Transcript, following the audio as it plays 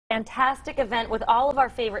Fantastic event with all of our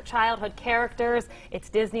favorite childhood characters. It's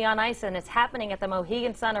Disney on Ice, and it's happening at the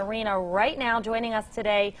Mohegan Sun Arena right now. Joining us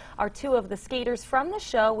today are two of the skaters from the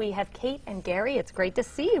show. We have Kate and Gary. It's great to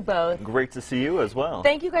see you both. Great to see you as well.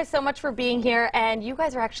 Thank you guys so much for being here, and you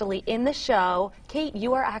guys are actually in the show. Kate,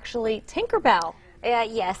 you are actually Tinkerbell.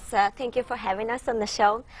 Yes, thank you for having us on the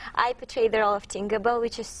show. I portray the role of Tinkerbell,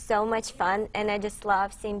 which is so much fun, and I just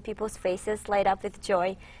love seeing people's faces light up with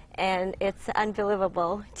joy, and it's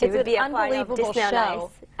unbelievable to be a part of Disney on Ice.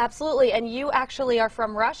 Absolutely, and you actually are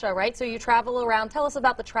from Russia, right? So you travel around. Tell us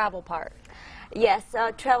about the travel part. Yes,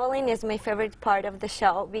 traveling is my favorite part of the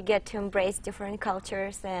show. We get to embrace different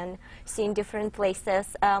cultures and see different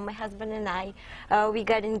places. My husband and I, we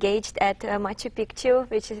got engaged at Machu Picchu,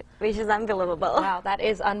 which is unbelievable. Wow, that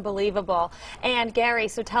is unbelievable. And Gary,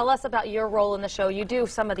 so tell us about your role in the show. You do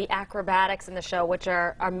some of the acrobatics in the show, which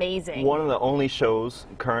are amazing. One of the only shows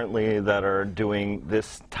currently that are doing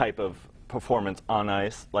this type of performance on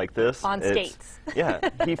ice like this. On skates. Yeah,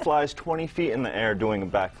 he flies 20 feet in the air doing a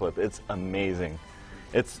backflip. It's amazing.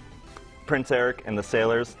 It's Prince Eric and the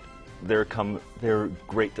sailors. They're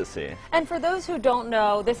great to see. And for those who don't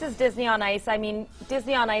know, this is Disney on Ice. I mean,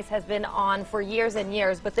 Disney on Ice has been on for years and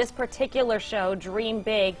years, but this particular show, Dream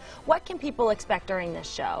Big, what can people expect during this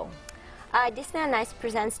show? Disney on Ice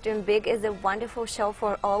presents Dream Big is a wonderful show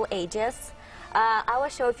for all ages. Our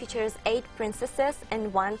show features 8 princesses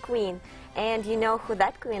and 1 queen. And you know who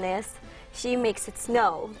that queen is? She makes it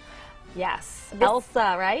snow. Yes,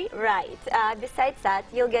 Elsa, right? Right. Besides that,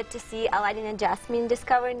 you'll get to see Aladdin and Jasmine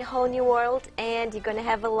discovering a whole new world, and you're going to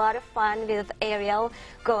have a lot of fun with Ariel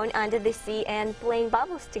going under the sea and playing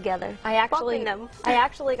bubbles together. I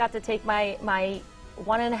actually got to take my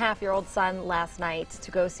 1.5-year-old son last night to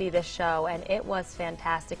go see this show, and it was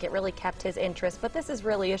fantastic. It really kept his interest, but this is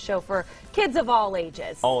really a show for kids of all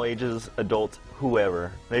ages. All ages, adults,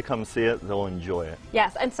 whoever. They come see it, they'll enjoy it.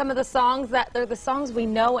 Yes, and some of the songs they're the songs we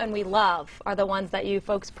know and we love are the ones that you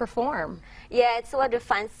folks perform. Yeah, it's a lot of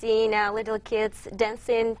fun seeing little kids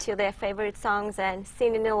dancing to their favorite songs and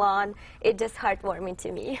singing along. It's just heartwarming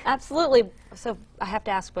to me. Absolutely. So I have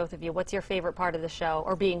to ask both of you, what's your favorite part of the show,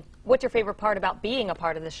 or what's your favorite part about being a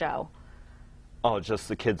part of the show? Oh, just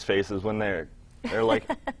the kids' faces when they're like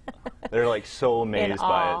they're like so amazed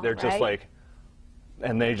by it. They're just like,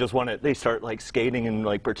 and they just want to, they start like skating and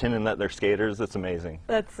like pretending that they're skaters. It's amazing.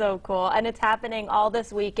 That's so cool. And it's happening all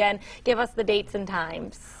this weekend. Give us the dates and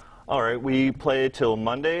times. All right, we play till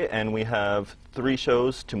Monday, and we have 3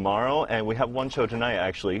 shows tomorrow, and we have 1 show tonight,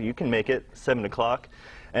 actually. You can make it, 7 o'clock.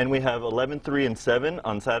 And we have 11, 3, and 7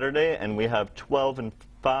 on Saturday, and we have 12 and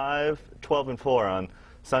 5, 12 and 4 on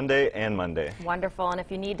Sunday and Monday. Wonderful. And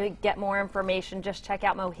if you need to get more information, just check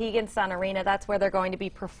out Mohegan Sun Arena. That's where they're going to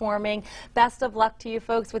be performing. Best of luck to you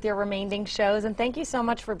folks with your remaining shows, and thank you so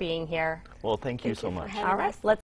much for being here. Well, thank you so much. All right, let's